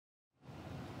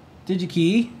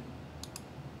DigiKey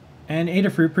and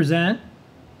Adafruit present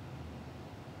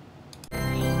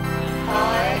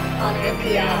on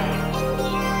MPI.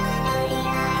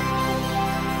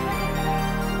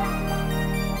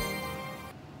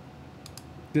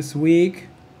 this week.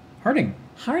 Harding.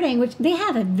 Harding, which they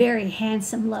have a very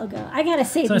handsome logo. I gotta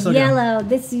say, Nice the logo. yellow,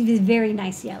 this is very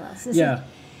nice yellow.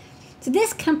 So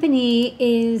this company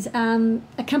is a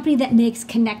company that makes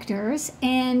connectors,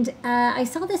 and I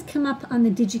saw this come up on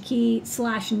the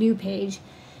DigiKey/new page,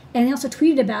 and they also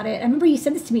tweeted about it. I remember you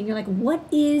said this to me, and you're like, what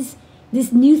is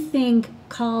this new thing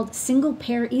called single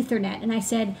pair Ethernet? And I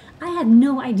said, I have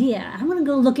no idea. I'm gonna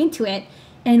go look into it,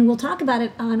 and we'll talk about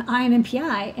it on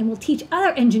INMPI, and we'll teach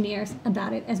other engineers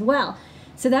about it as well.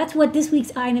 So that's what this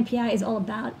week's INMPI is all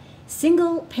about.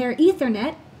 Single pair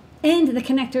Ethernet and the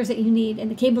connectors that you need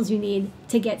and the cables you need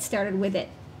to get started with it.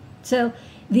 So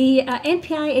the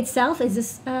NPI itself is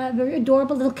this very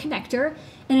adorable little connector.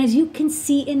 And as you can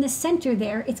see in the center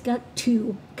there, it's got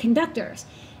 2 conductors.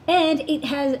 And it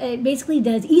has basically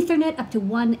does Ethernet up to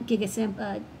 1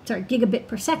 gigabit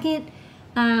per second.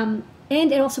 And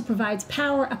it also provides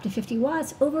power up to 50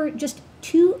 watts over just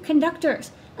 2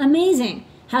 conductors. Amazing.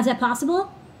 How's that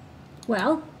possible?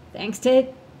 Well, thanks to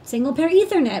single pair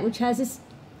Ethernet, which has this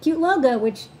cute logo,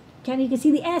 which you can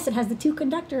see the S. It has the 2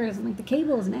 conductors and like the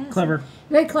cables and S. Clever.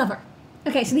 Very clever.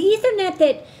 Okay, so the Ethernet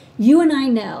that you and I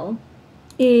know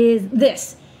is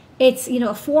this. It's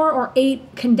a 4 or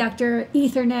 8 conductor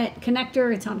Ethernet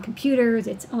connector. It's on computers.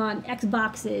 It's on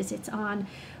Xboxes. It's on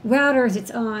routers.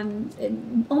 It's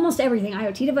on almost everything.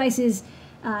 IoT devices,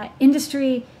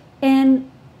 industry, and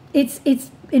it's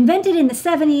invented in the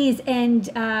 70s, and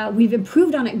we've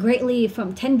improved on it greatly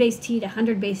from 10 base T to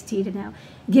 100 base T to now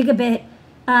gigabit.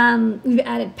 We've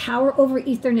added power over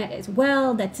Ethernet as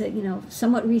well. That's a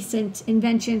somewhat recent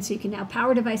invention, so you can now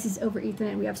power devices over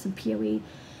Ethernet. We have some PoE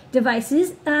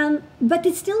devices, but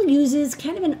it still uses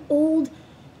kind of an old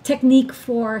technique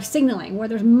for signaling where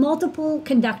there's multiple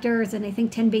conductors, and I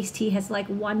think 10 base T has like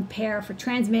 1 pair for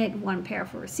transmit, 1 pair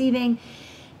for receiving.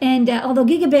 And although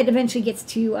gigabit eventually gets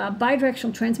to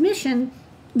bidirectional transmission,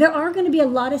 there are going to be a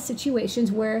lot of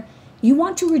situations where you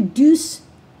want to reduce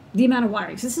the amount of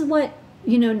wiring. So this is what,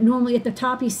 normally at the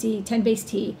top you see 10 base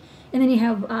T, and then you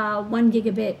have 1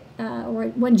 gigabit or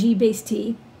 1 G base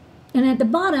T. And at the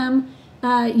bottom,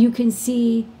 you can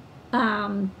see,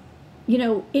 it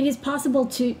is possible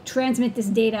to transmit this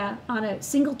data on a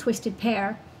single twisted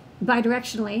pair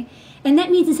bidirectionally. And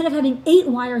that means instead of having 8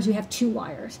 wires, you have 2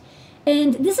 wires.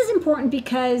 And this is important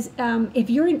because if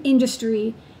you're in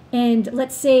industry and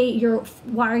let's say you're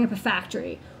wiring up a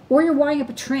factory or you're wiring up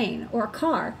a train or a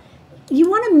car, you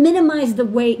want to minimize the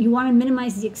weight, you want to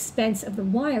minimize the expense of the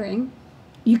wiring.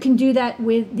 You can do that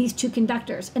with these 2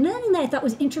 conductors. Another thing that I thought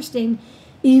was interesting,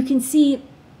 you can see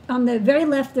on the very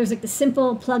left, there's like the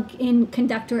simple plug-in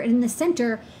conductor, and in the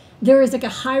center, there is like a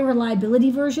high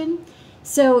reliability version.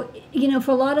 So,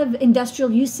 for a lot of industrial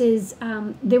uses,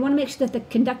 they want to make sure that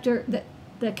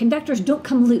the conductors don't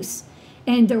come loose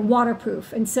and they're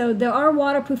waterproof. And so there are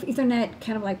waterproof Ethernet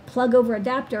kind of like plug over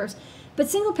adapters, but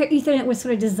single pair Ethernet was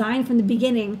sort of designed from the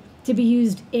beginning to be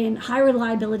used in high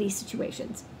reliability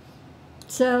situations.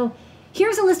 So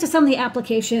here's a list of some of the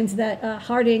applications that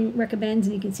Harding recommends,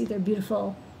 and you can see their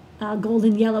beautiful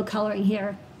golden yellow coloring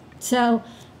here. So,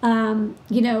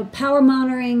 power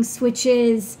monitoring,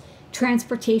 switches,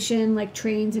 transportation like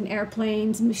trains and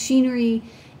airplanes, machinery,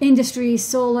 industry,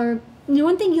 solar.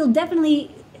 One thing you'll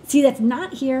definitely see that's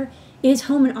not here is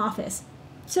home and office.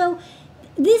 So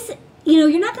this,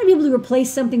 you're not going to be able to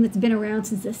replace something that's been around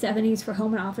since the 70s for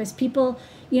home and office. People,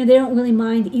 they don't really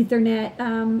mind Ethernet.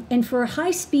 And for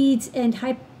high speeds and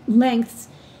high lengths,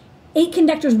 8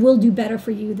 conductors will do better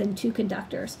for you than 2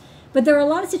 conductors. But there are a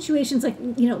lot of situations like,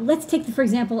 let's take, for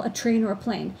example, a train or a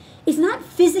plane. It's not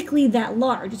physically that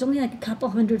large. It's only like a couple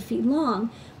 100 feet long,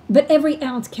 but every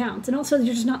ounce counts. And also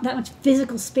there's just not that much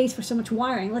physical space for so much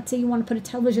wiring. Let's say you want to put a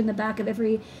television in the back of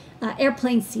every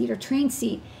airplane seat or train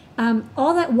seat.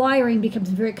 All that wiring becomes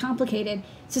very complicated.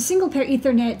 So single pair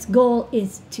Ethernet's goal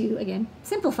is to, again,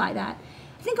 simplify that.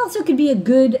 I think also could be a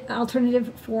good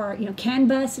alternative for, CAN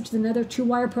bus, which is another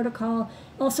 2-wire protocol,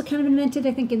 also kind of invented,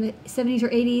 I think, in the 70s or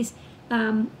 80s.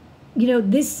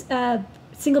 This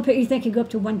single pair Ethernet can go up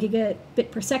to 1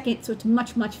 gigabit per second, so it's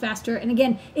much, much faster. And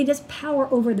again, it does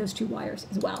power over those 2 wires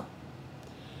as well.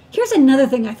 Here's another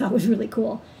thing I thought was really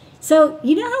cool. So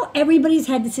how everybody's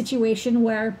had the situation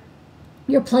where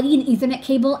you're plugging an Ethernet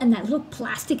cable and that little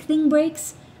plastic thing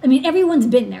breaks? I mean, everyone's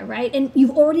been there, right? And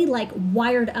you've already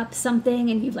wired up something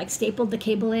and you've stapled the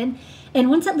cable in. And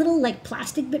once that little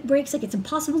plastic bit breaks, it's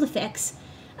impossible to fix.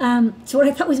 So what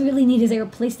I thought was really neat is they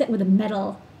replaced that with a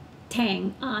metal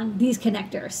tang on these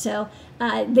connectors. So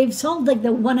they've solved like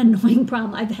the one annoying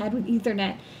problem I've had with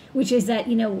Ethernet, which is that,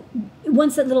 you know,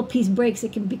 once that little piece breaks,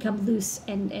 it can become loose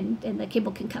and the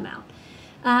cable can come out.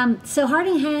 So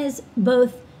Harding has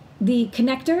both the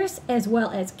connectors as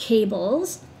well as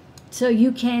cables. So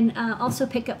you can also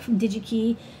pick up from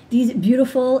DigiKey these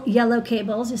beautiful yellow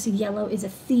cables. You see yellow is a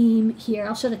theme here.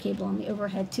 I'll show the cable on the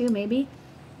overhead too, maybe.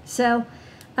 So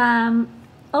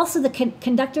also the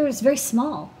conductor is very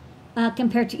small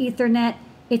compared to Ethernet.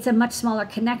 It's a much smaller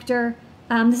connector.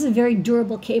 This is a very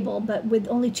durable cable, but with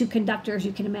only 2 conductors,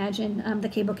 you can imagine the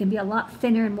cable can be a lot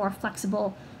thinner and more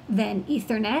flexible than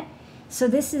Ethernet. So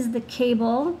this is the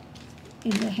cable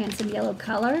in the handsome yellow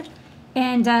color.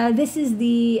 And this is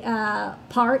the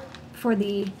part for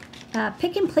the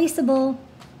pick and placeable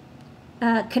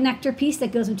connector piece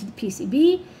that goes into the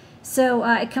PCB. So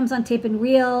it comes on tape and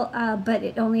reel, but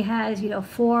it only has, you know,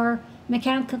 4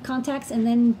 mechanical contacts and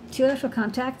then 2 electrical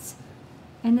contacts.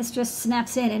 And this just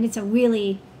snaps in, and it's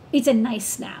a nice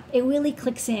snap. It really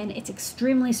clicks in. It's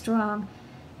extremely strong.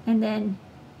 And then,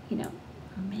 you know,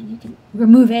 oh man, you can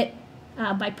remove it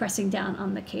by pressing down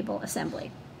on the cable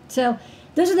assembly. So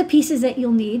those are the pieces that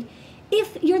you'll need.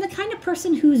 If you're the kind of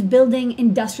person who's building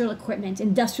industrial equipment,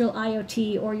 industrial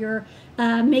IoT, or you're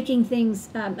making things,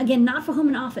 again, not for home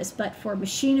and office, but for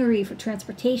machinery, for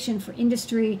transportation, for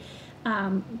industry,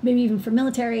 maybe even for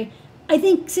military, I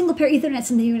think single pair Ethernet is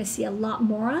something you're going to see a lot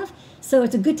more of. So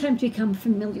it's a good time to become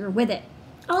familiar with it.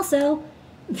 Also,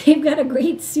 they've got a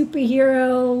great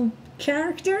superhero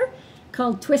character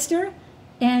called Twister.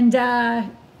 And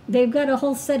they've got a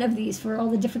whole set of these for all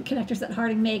the different connectors that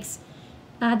Harding makes.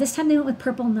 This time they went with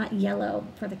purple, not yellow,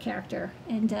 for the character.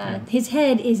 And his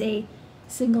head is a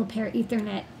single pair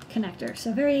Ethernet connector.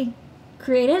 So very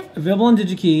creative. Available on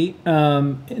DigiKey.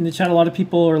 In the chat, a lot of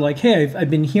people are like, "Hey, I've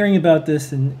been hearing about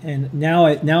this, and now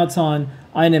it's on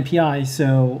INMPI,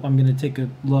 so I'm going to take a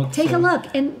look." Take a look,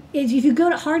 and if you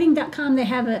go to harding.com, they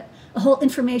have a whole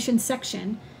information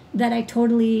section that I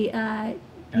totally,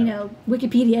 you know,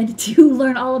 Wikipedia to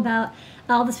learn all about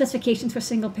all the specifications for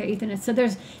single pair Ethernet. So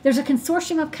there's a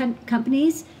consortium of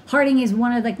companies. Harding is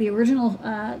one of like the original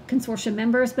consortium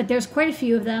members, but there's quite a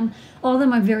few of them. All of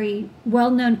them are very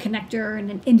well-known connector and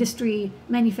an industry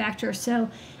manufacturer. So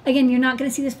again, you're not going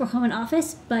to see this for home and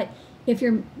office, but if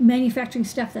you're manufacturing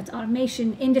stuff that's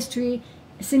automation, industry,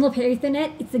 single pair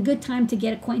Ethernet, it's a good time to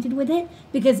get acquainted with it,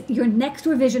 because your next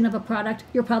revision of a product,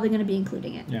 you're probably going to be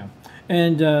including it. Yeah.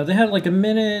 And they had like a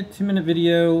 2-minute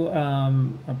video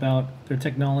about their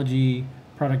technology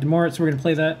product and more, so we're going to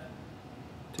play that.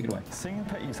 Take it away.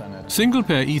 Single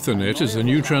pair Ethernet is a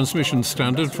new transmission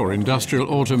standard for industrial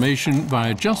automation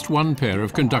via just one pair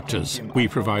of conductors. We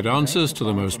provide answers to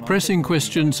the most pressing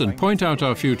questions and point out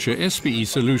our future SPE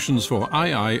solutions for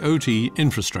IIoT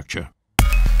infrastructure.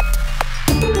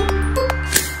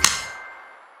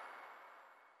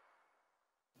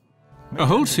 A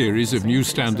whole series of new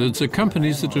standards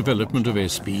accompanies the development of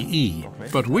SPE,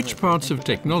 but which parts of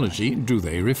technology do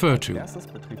they refer to?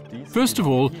 First of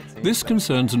all, this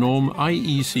concerns norm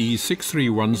IEC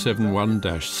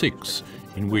 63171-6,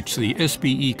 in which the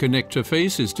SPE connector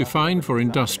face is defined for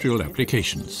industrial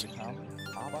applications.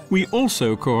 We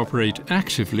also cooperate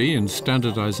actively in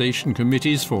standardization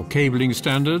committees for cabling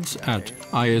standards at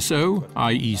ISO,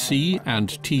 IEC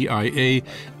and TIA,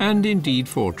 and indeed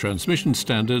for transmission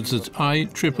standards at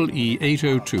IEEE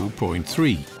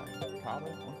 802.3.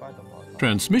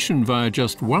 Transmission via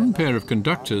just one pair of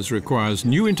conductors requires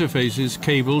new interfaces,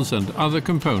 cables and other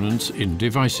components in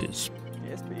devices.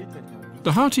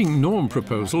 The Harting norm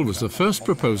proposal was the first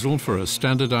proposal for a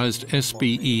standardized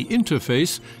SPE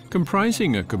interface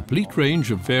comprising a complete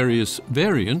range of various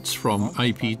variants from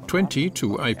IP20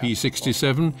 to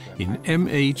IP67 in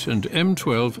M8 and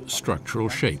M12 structural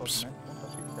shapes.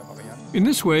 In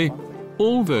this way,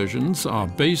 all versions are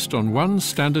based on one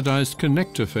standardized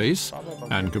connector face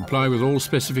and comply with all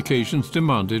specifications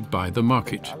demanded by the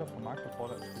market.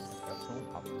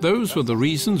 Those were the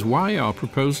reasons why our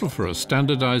proposal for a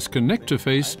standardized connector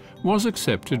face was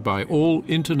accepted by all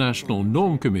international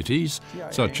norm committees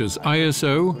such as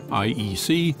ISO,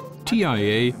 IEC,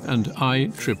 TIA and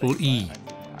IEEE.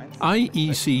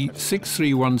 IEC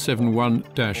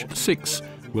 63171-6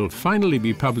 will finally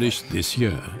be published this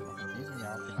year.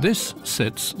 This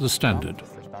sets the standard.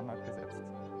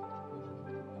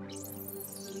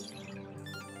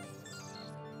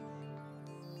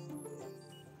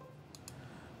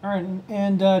 All right,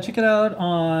 and check it out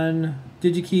on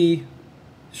DigiKey.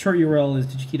 Short URL is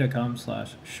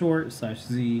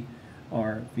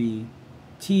digikey.com/short/ZRV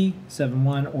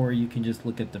T71, or you can just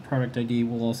look at the product ID.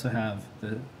 We'll also have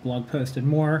the blog post and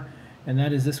more. And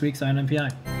that is this week's Eye on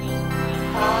NPI.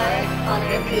 Eye on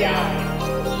NPI.